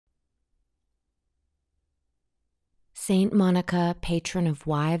Saint Monica, patron of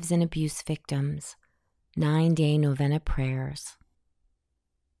wives and abuse victims, 9-day Novena prayers.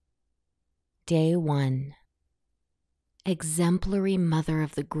 Day 1. Exemplary Mother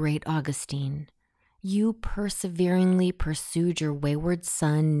of the great Augustine, you perseveringly pursued your wayward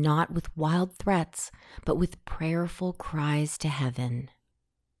son not with wild threats, but with prayerful cries to heaven.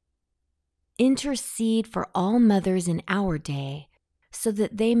 Intercede for all mothers in our day, so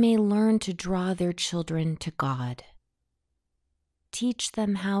that they may learn to draw their children to God. Teach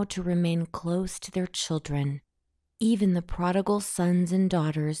them how to remain close to their children, even the prodigal sons and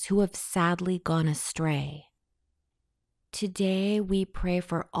daughters who have sadly gone astray. Today we pray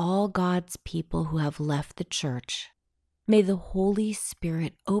for all God's people who have left the church. May the Holy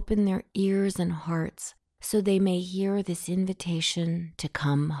Spirit open their ears and hearts so they may hear this invitation to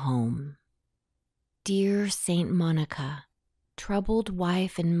come home. Dear Saint Monica, troubled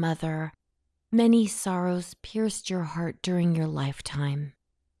wife and mother, many sorrows pierced your heart during your lifetime,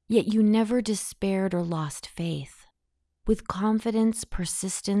 yet you never despaired or lost faith. With confidence,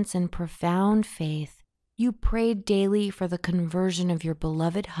 persistence, and profound faith, you prayed daily for the conversion of your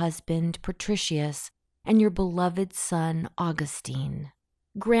beloved husband, Patricius, and your beloved son, Augustine.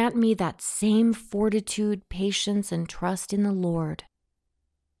 Grant me that same fortitude, patience, and trust in the Lord.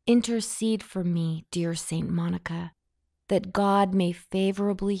 Intercede for me, dear Saint Monica, that God may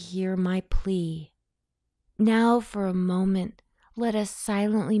favorably hear my plea. Now, for a moment, let us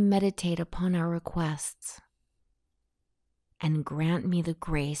silently meditate upon our requests. And grant me the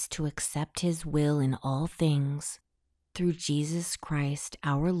grace to accept His will in all things, through Jesus Christ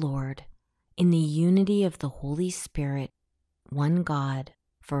our Lord, in the unity of the Holy Spirit, one God,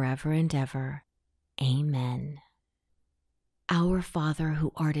 forever and ever. Amen. Our Father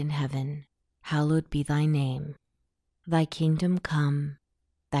who art in heaven, hallowed be thy name. Thy kingdom come,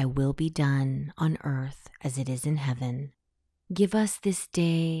 thy will be done on earth as it is in heaven. Give us this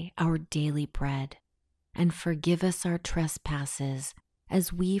day our daily bread, and forgive us our trespasses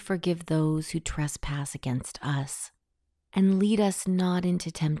as we forgive those who trespass against us. And lead us not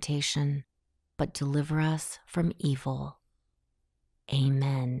into temptation, but deliver us from evil.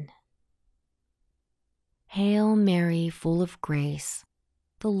 Amen. Hail Mary, full of grace,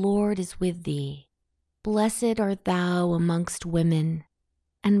 the Lord is with thee. Blessed art thou amongst women,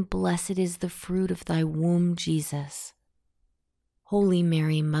 and blessed is the fruit of thy womb, Jesus. Holy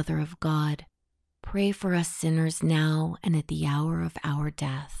Mary, Mother of God, pray for us sinners now and at the hour of our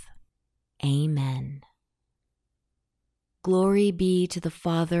death. Amen. Glory be to the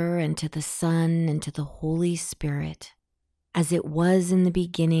Father, and to the Son, and to the Holy Spirit, as it was in the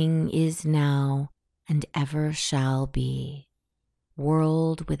beginning, is now, and ever shall be,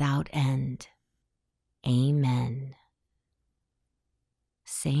 world without end. Amen.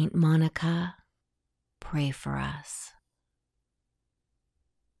 Saint Monica, pray for us.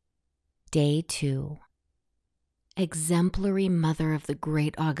 Day 2. Exemplary Mother of the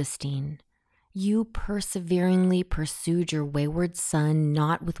great Augustine, you perseveringly pursued your wayward son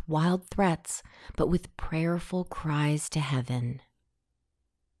not with wild threats, but with prayerful cries to heaven.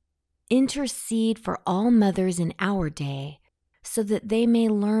 Intercede for all mothers in our day, so that they may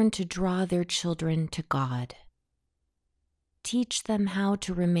learn to draw their children to God. Teach them how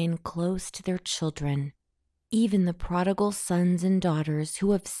to remain close to their children, even the prodigal sons and daughters who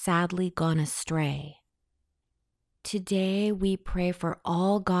have sadly gone astray. Today we pray for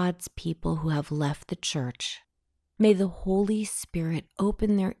all God's people who have left the church. May the Holy Spirit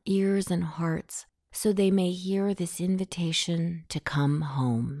open their ears and hearts so they may hear this invitation to come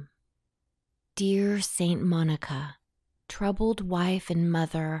home. Dear Saint Monica, troubled wife and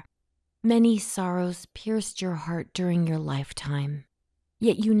mother, many sorrows pierced your heart during your lifetime,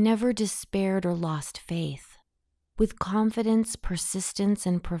 yet you never despaired or lost faith. With confidence, persistence,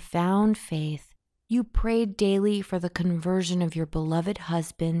 and profound faith, you prayed daily for the conversion of your beloved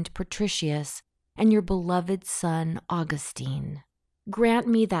husband, Patricius, and your beloved son, Augustine. Grant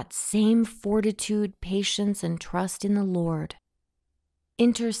me that same fortitude, patience, and trust in the Lord.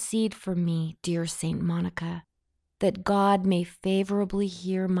 Intercede for me, dear Saint Monica, that God may favorably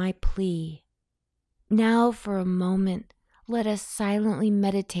hear my plea. Now, for a moment, let us silently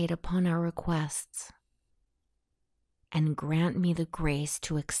meditate upon our requests. And grant me the grace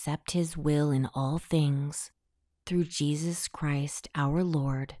to accept His will in all things, through Jesus Christ our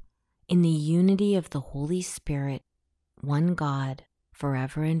Lord, in the unity of the Holy Spirit, one God,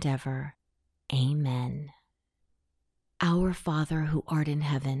 forever and ever. Amen. Our Father who art in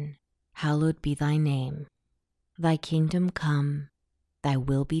heaven, hallowed be thy name. Thy kingdom come, thy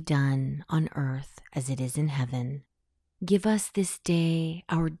will be done on earth as it is in heaven. Give us this day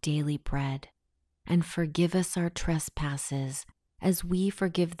our daily bread, and forgive us our trespasses, as we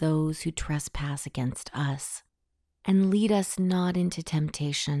forgive those who trespass against us. And lead us not into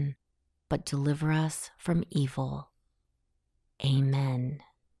temptation, but deliver us from evil. Amen.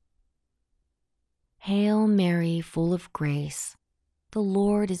 Hail Mary, full of grace, the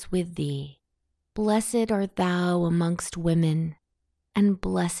Lord is with thee. Blessed art thou amongst women, and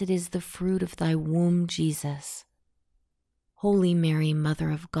blessed is the fruit of thy womb, Jesus. Holy Mary,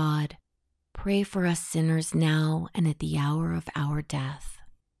 Mother of God, pray for us sinners now and at the hour of our death.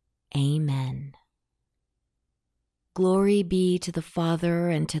 Amen. Glory be to the Father,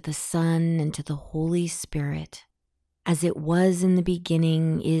 and to the Son, and to the Holy Spirit, as it was in the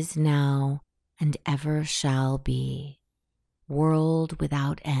beginning, is now, and ever shall be, world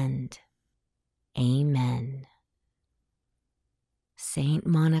without end. Amen. Saint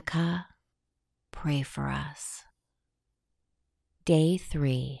Monica, pray for us. Day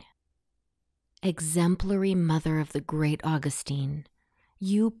 3. Exemplary Mother of the great Augustine,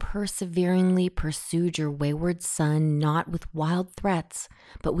 you perseveringly pursued your wayward son not with wild threats,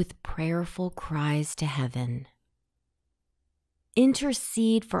 but with prayerful cries to heaven.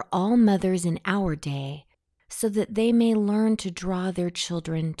 Intercede for all mothers in our day, so that they may learn to draw their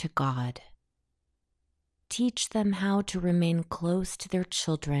children to God. Teach them how to remain close to their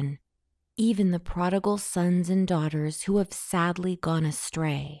children, even the prodigal sons and daughters who have sadly gone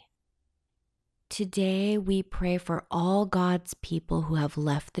astray. Today we pray for all God's people who have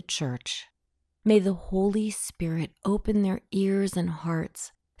left the church. May the Holy Spirit open their ears and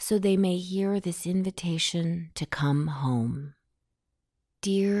hearts so they may hear this invitation to come home.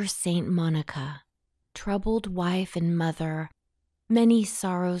 Dear Saint Monica, troubled wife and mother, many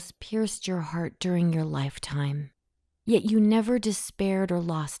sorrows pierced your heart during your lifetime, yet you never despaired or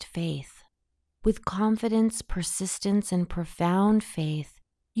lost faith. With confidence, persistence, and profound faith,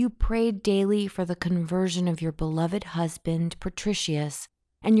 you prayed daily for the conversion of your beloved husband, Patricius,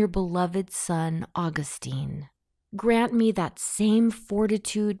 and your beloved son, Augustine. Grant me that same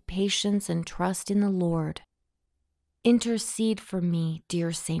fortitude, patience, and trust in the Lord. Intercede for me,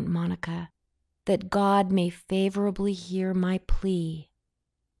 dear Saint Monica, that God may favorably hear my plea.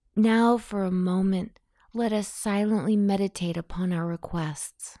 Now, for a moment, let us silently meditate upon our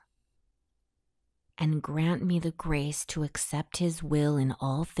requests. And grant me the grace to accept His will in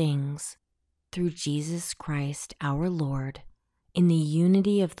all things, through Jesus Christ our Lord, in the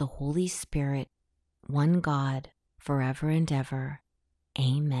unity of the Holy Spirit, one God, forever and ever.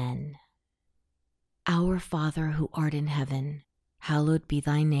 Amen. Our Father who art in heaven, hallowed be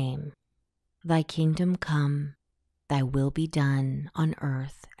thy name. Thy kingdom come, thy will be done on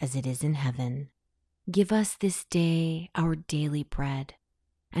earth as it is in heaven. Give us this day our daily bread,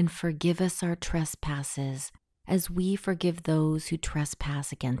 and forgive us our trespasses, as we forgive those who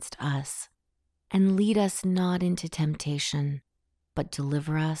trespass against us. And lead us not into temptation, but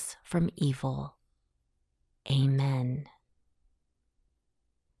deliver us from evil. Amen.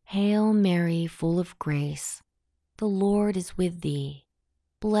 Hail Mary, full of grace, the Lord is with thee.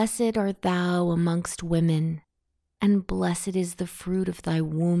 Blessed art thou amongst women, and blessed is the fruit of thy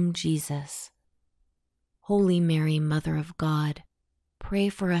womb, Jesus. Holy Mary, Mother of God, pray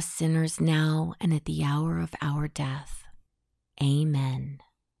for us sinners now and at the hour of our death. Amen.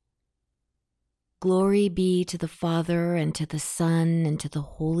 Glory be to the Father, and to the Son, and to the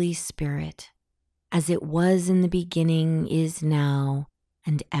Holy Spirit, as it was in the beginning, is now,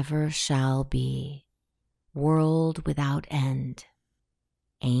 and ever shall be, world without end.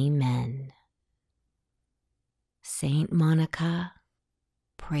 Amen. Saint Monica,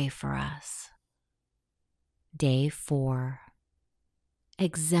 pray for us. Day 4.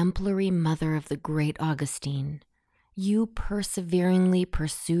 Exemplary Mother of the great Augustine, you perseveringly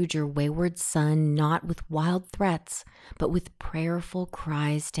pursued your wayward son not with wild threats, but with prayerful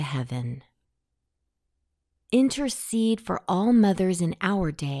cries to heaven. Intercede for all mothers in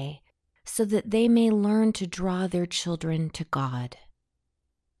our day, so that they may learn to draw their children to God.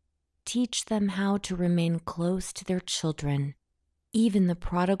 Teach them how to remain close to their children, even the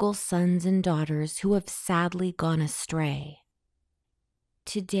prodigal sons and daughters who have sadly gone astray.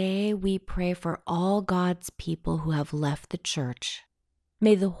 Today we pray for all God's people who have left the church.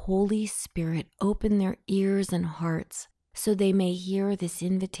 May the Holy Spirit open their ears and hearts so they may hear this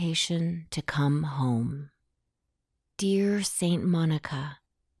invitation to come home. Dear Saint Monica,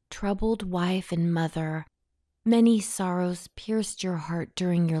 troubled wife and mother, many sorrows pierced your heart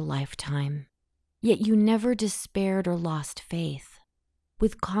during your lifetime, yet you never despaired or lost faith.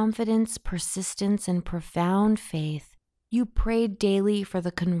 With confidence, persistence, and profound faith, you prayed daily for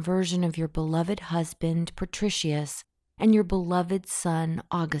the conversion of your beloved husband, Patricius, and your beloved son,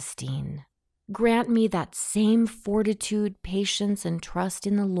 Augustine. Grant me that same fortitude, patience, and trust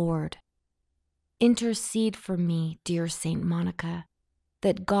in the Lord. Intercede for me, dear Saint Monica,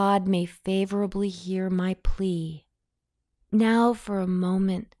 that God may favorably hear my plea. Now for a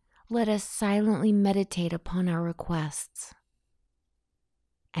moment, let us silently meditate upon our requests.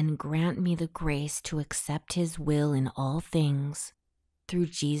 And grant me the grace to accept His will in all things, through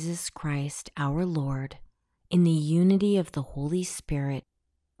Jesus Christ our Lord, in the unity of the Holy Spirit,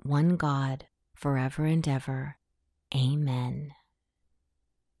 one God, forever and ever. Amen.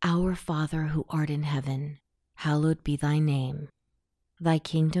 Our Father who art in heaven, hallowed be thy name. Thy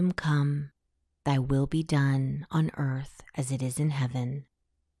kingdom come, thy will be done on earth as it is in heaven.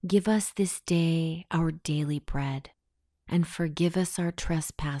 Give us this day our daily bread, and forgive us our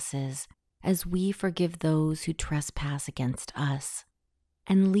trespasses as we forgive those who trespass against us.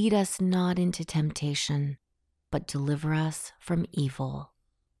 And lead us not into temptation, but deliver us from evil.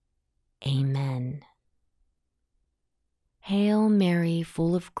 Amen. Hail Mary,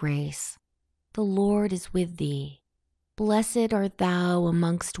 full of grace, the Lord is with thee. Blessed art thou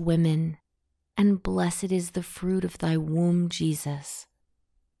amongst women, and blessed is the fruit of thy womb, Jesus.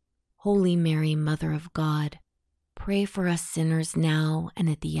 Holy Mary, Mother of God, pray for us sinners now and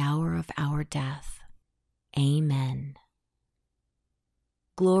at the hour of our death. Amen.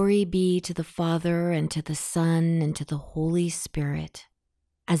 Glory be to the Father, and to the Son, and to the Holy Spirit,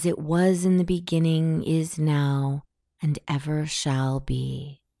 as it was in the beginning, is now, and ever shall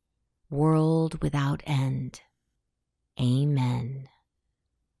be, world without end. Amen.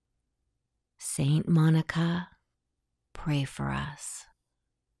 Saint Monica, pray for us.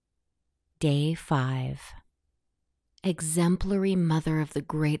 Day 5. Exemplary Mother of the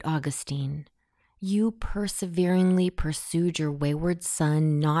great Augustine, you perseveringly pursued your wayward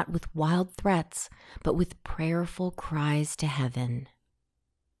son not with wild threats, but with prayerful cries to heaven.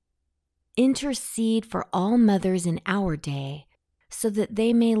 Intercede for all mothers in our day, so that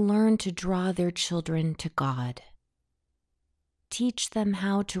they may learn to draw their children to God. Teach them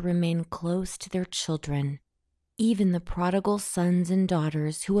how to remain close to their children, even the prodigal sons and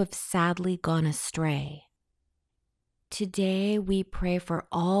daughters who have sadly gone astray. Today we pray for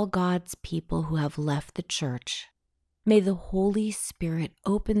all God's people who have left the church. May the Holy Spirit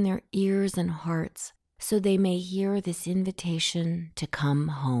open their ears and hearts so they may hear this invitation to come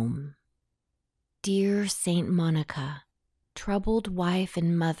home. Dear Saint Monica, troubled wife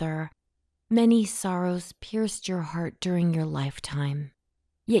and mother, many sorrows pierced your heart during your lifetime,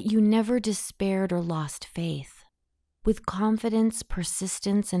 yet you never despaired or lost faith. With confidence,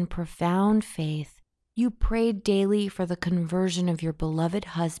 persistence, and profound faith, you prayed daily for the conversion of your beloved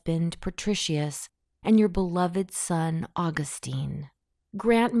husband, Patricius, and your beloved son, Augustine.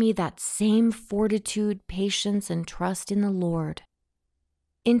 Grant me that same fortitude, patience, and trust in the Lord.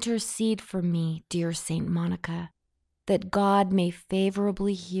 Intercede for me, dear Saint Monica, that God may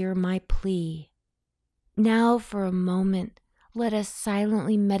favorably hear my plea. Now for a moment, let us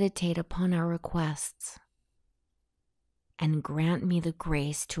silently meditate upon our requests. And grant me the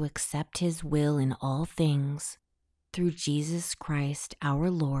grace to accept His will in all things, through Jesus Christ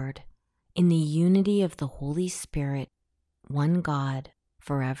our Lord, in the unity of the Holy Spirit, one God,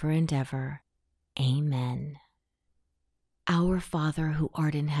 forever and ever. Amen. Our Father who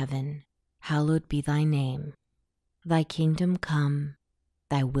art in heaven, hallowed be thy name. Thy kingdom come,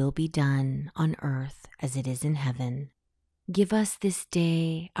 thy will be done on earth as it is in heaven. Give us this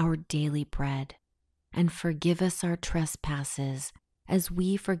day our daily bread, and forgive us our trespasses as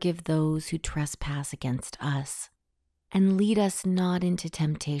we forgive those who trespass against us. And lead us not into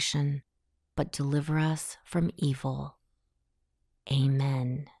temptation, but deliver us from evil.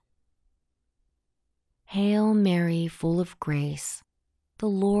 Amen. Hail Mary, full of grace, the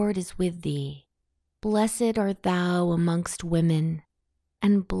Lord is with thee. Blessed art thou amongst women,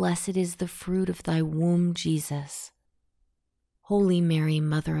 and blessed is the fruit of thy womb, Jesus. Holy Mary,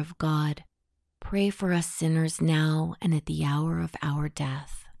 Mother of God, pray for us sinners now and at the hour of our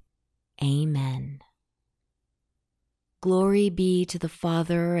death. Amen. Glory be to the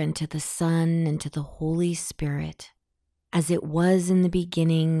Father, and to the Son, and to the Holy Spirit, as it was in the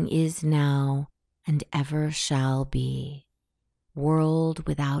beginning, is now, and ever shall be, world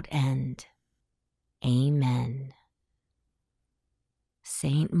without end. Amen.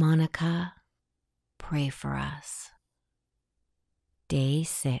 Saint Monica, pray for us. Day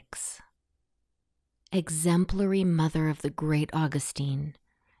 6. Exemplary Mother of the great Augustine,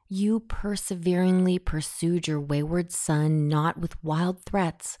 you perseveringly pursued your wayward son not with wild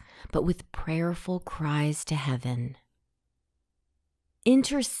threats, but with prayerful cries to heaven.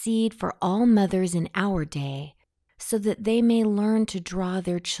 Intercede for all mothers in our day, so that they may learn to draw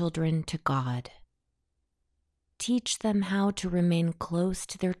their children to God. Teach them how to remain close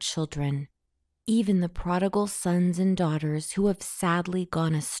to their children, even the prodigal sons and daughters who have sadly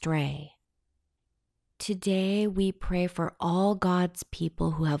gone astray. Today we pray for all God's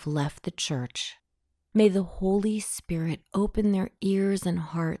people who have left the church. May the Holy Spirit open their ears and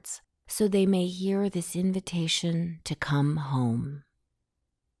hearts so they may hear this invitation to come home.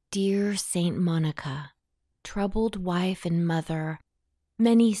 Dear Saint Monica, troubled wife and mother,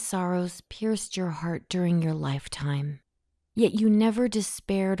 many sorrows pierced your heart during your lifetime, yet you never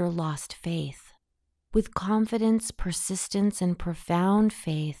despaired or lost faith. With confidence, persistence, and profound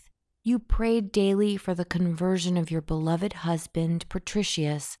faith, you prayed daily for the conversion of your beloved husband,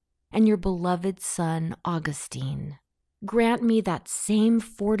 Patricius, and your beloved son, Augustine. Grant me that same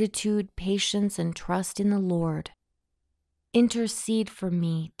fortitude, patience, and trust in the Lord. Intercede for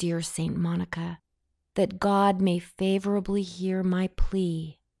me, dear Saint Monica, that God may favorably hear my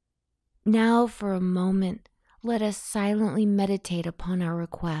plea. Now, for a moment, let us silently meditate upon our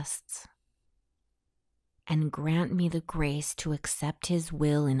requests. And grant me the grace to accept His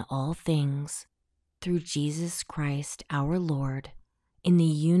will in all things, through Jesus Christ our Lord, in the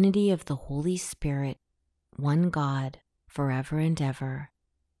unity of the Holy Spirit, one God, forever and ever.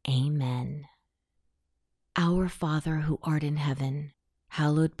 Amen. Our Father who art in heaven,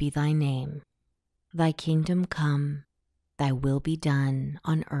 hallowed be thy name. Thy kingdom come, thy will be done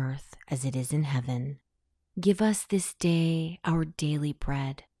on earth as it is in heaven. Give us this day our daily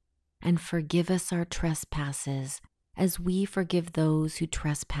bread, and forgive us our trespasses as we forgive those who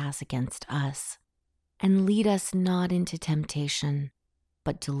trespass against us. And lead us not into temptation,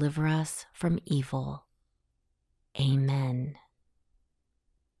 but deliver us from evil. Amen.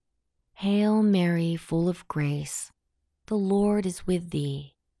 Hail Mary, full of grace, the Lord is with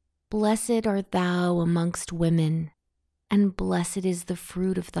thee. Blessed art thou amongst women, and blessed is the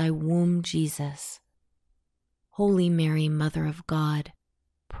fruit of thy womb, Jesus. Holy Mary, Mother of God,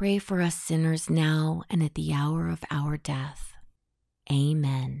 pray for us sinners now and at the hour of our death.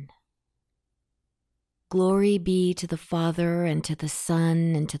 Amen. Glory be to the Father, and to the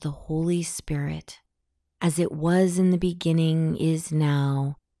Son, and to the Holy Spirit, as it was in the beginning, is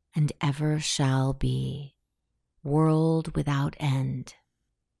now, and ever shall be, world without end.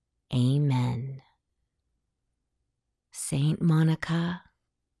 Amen. Saint Monica,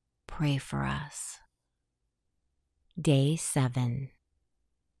 pray for us. Day 7.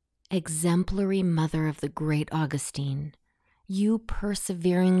 Exemplary Mother of the great Augustine, you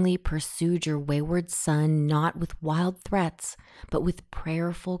perseveringly pursued your wayward son not with wild threats, but with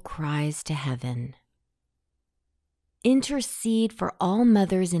prayerful cries to heaven. Intercede for all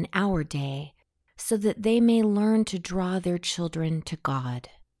mothers in our day, so that they may learn to draw their children to God.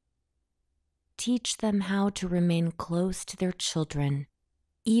 Teach them how to remain close to their children,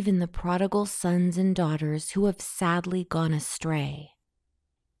 even the prodigal sons and daughters who have sadly gone astray.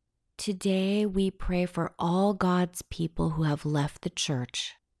 Today we pray for all God's people who have left the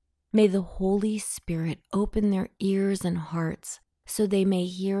church. May the Holy Spirit open their ears and hearts so they may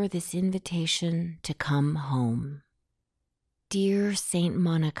hear this invitation to come home. Dear Saint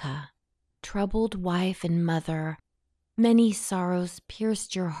Monica, troubled wife and mother, many sorrows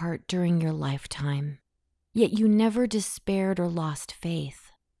pierced your heart during your lifetime, yet you never despaired or lost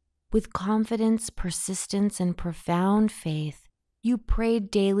faith. With confidence, persistence, and profound faith, you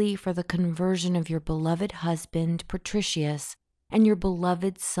prayed daily for the conversion of your beloved husband, Patricius, and your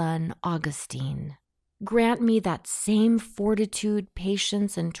beloved son, Augustine. Grant me that same fortitude,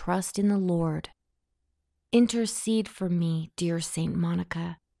 patience, and trust in the Lord. Intercede for me, dear Saint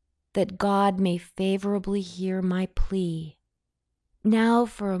Monica, that God may favorably hear my plea. Now,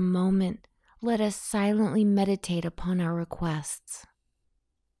 for a moment, let us silently meditate upon our requests.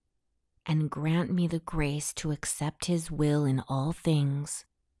 And grant me the grace to accept His will in all things,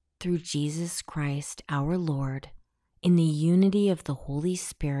 through Jesus Christ our Lord, in the unity of the Holy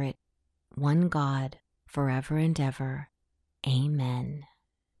Spirit, one God, forever and ever. Amen.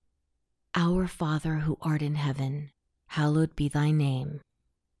 Our Father who art in heaven, hallowed be thy name.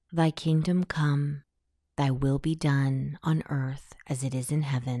 Thy kingdom come, thy will be done on earth as it is in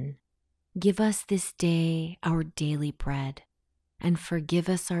heaven. Give us this day our daily bread, and forgive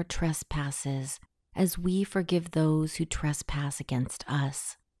us our trespasses as we forgive those who trespass against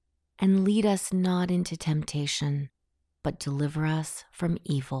us. And lead us not into temptation, but deliver us from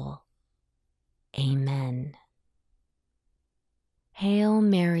evil. Amen. Hail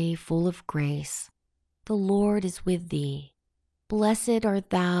Mary, full of grace, the Lord is with thee. Blessed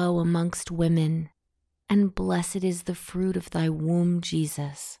art thou amongst women, and blessed is the fruit of thy womb,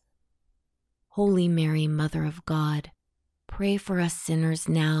 Jesus. Holy Mary, Mother of God, pray for us sinners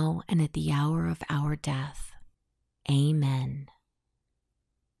now and at the hour of our death. Amen.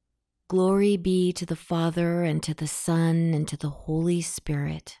 Glory be to the Father, and to the Son, and to the Holy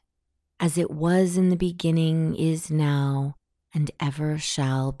Spirit, as it was in the beginning, is now, and ever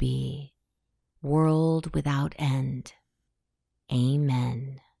shall be, world without end.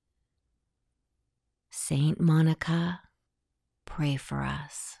 Amen. Saint Monica, pray for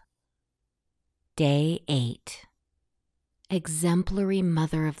us. Day 8. Exemplary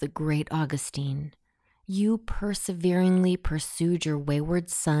Mother of the great Augustine, you perseveringly pursued your wayward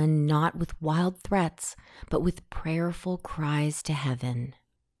son not with wild threats, but with prayerful cries to heaven.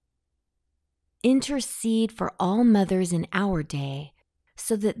 Intercede for all mothers in our day,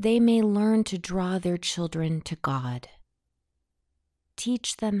 so that they may learn to draw their children to God.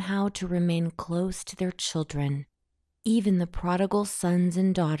 Teach them how to remain close to their children, even the prodigal sons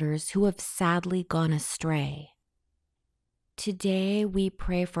and daughters who have sadly gone astray. Today we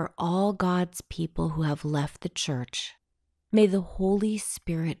pray for all God's people who have left the church. May the Holy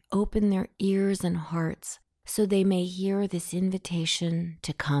Spirit open their ears and hearts so they may hear this invitation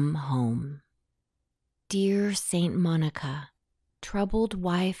to come home. Dear Saint Monica, troubled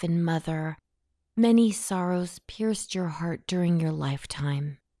wife and mother, many sorrows pierced your heart during your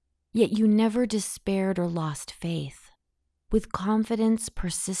lifetime, yet you never despaired or lost faith. With confidence,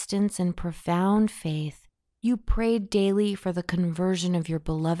 persistence, and profound faith, you prayed daily for the conversion of your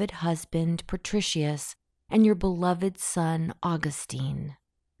beloved husband, Patricius, and your beloved son, Augustine.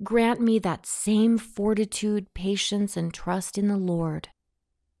 Grant me that same fortitude, patience, and trust in the Lord.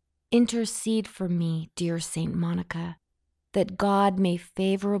 Intercede for me, dear Saint Monica, that God may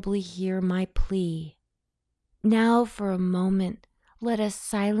favorably hear my plea. Now, for a moment, let us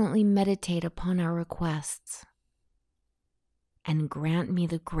silently meditate upon our requests. And grant me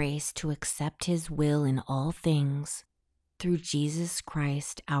the grace to accept His will in all things, through Jesus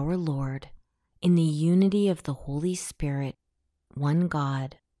Christ our Lord, in the unity of the Holy Spirit, one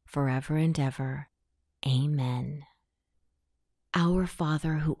God, forever and ever. Amen. Our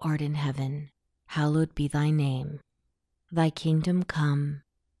Father who art in heaven, hallowed be thy name. Thy kingdom come,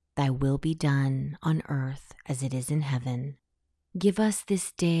 thy will be done on earth as it is in heaven. Give us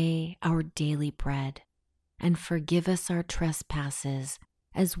this day our daily bread, and forgive us our trespasses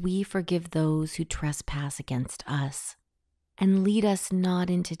as we forgive those who trespass against us. And lead us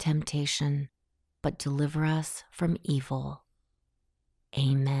not into temptation, but deliver us from evil.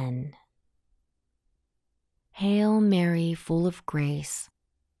 Amen. Hail Mary, full of grace,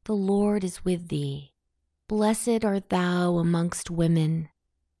 the Lord is with thee. Blessed art thou amongst women,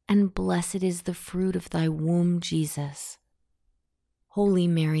 and blessed is the fruit of thy womb, Jesus. Holy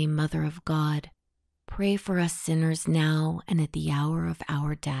Mary, Mother of God, pray for us sinners now and at the hour of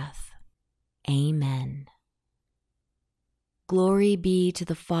our death. Amen. Glory be to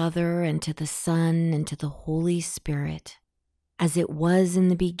the Father, and to the Son, and to the Holy Spirit, as it was in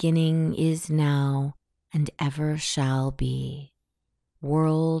the beginning, is now, and ever shall be,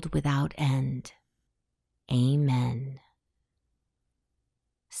 world without end. Amen.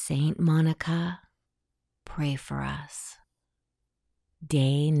 Saint Monica, pray for us.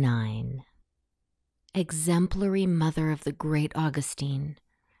 Day 9. Exemplary Mother of the great Augustine,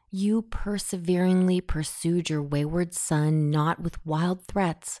 you perseveringly pursued your wayward son not with wild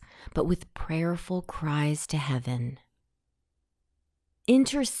threats, but with prayerful cries to heaven.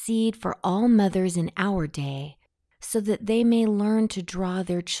 Intercede for all mothers in our day, so that they may learn to draw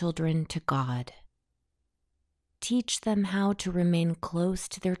their children to God. Teach them how to remain close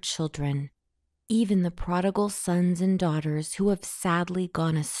to their children, even the prodigal sons and daughters who have sadly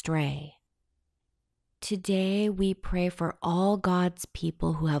gone astray. Today we pray for all God's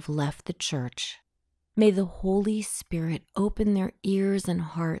people who have left the church. May the Holy Spirit open their ears and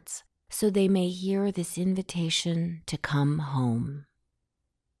hearts so they may hear this invitation to come home.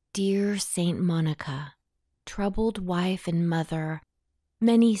 Dear Saint Monica, troubled wife and mother,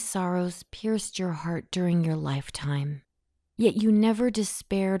 many sorrows pierced your heart during your lifetime, yet you never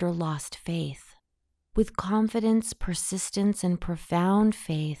despaired or lost faith. With confidence, persistence, and profound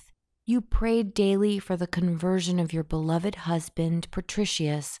faith, you prayed daily for the conversion of your beloved husband,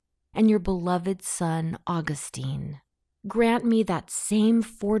 Patricius, and your beloved son, Augustine. Grant me that same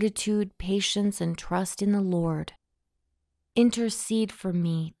fortitude, patience, and trust in the Lord. Intercede for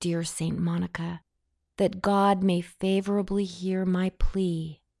me, dear Saint Monica, that God may favorably hear my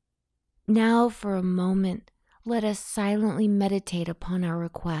plea. Now, for a moment, let us silently meditate upon our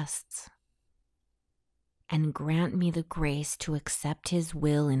requests. And grant me the grace to accept His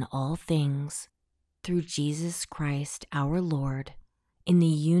will in all things, through Jesus Christ our Lord, in the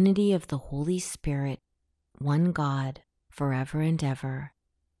unity of the Holy Spirit, one God, forever and ever.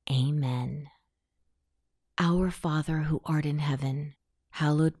 Amen. Our Father who art in heaven,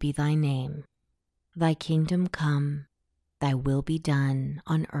 hallowed be thy name. Thy kingdom come, thy will be done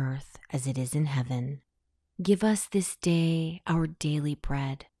on earth as it is in heaven. Give us this day our daily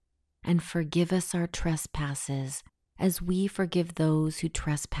bread, and forgive us our trespasses as we forgive those who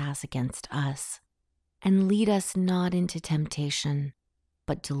trespass against us. And lead us not into temptation,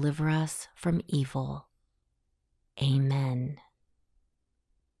 but deliver us from evil. Amen.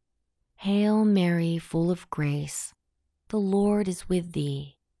 Hail Mary, full of grace, the Lord is with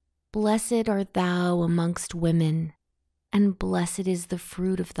thee. Blessed art thou amongst women, and blessed is the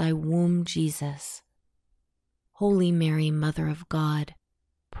fruit of thy womb, Jesus. Holy Mary, Mother of God,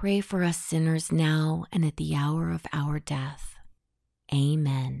 pray for us sinners now and at the hour of our death.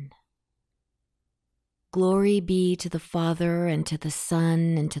 Amen. Glory be to the Father, and to the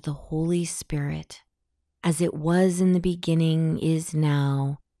Son, and to the Holy Spirit, as it was in the beginning, is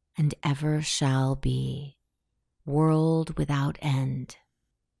now, and ever shall be, world without end.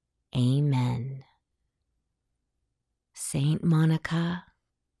 Amen. Saint Monica,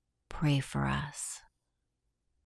 pray for us.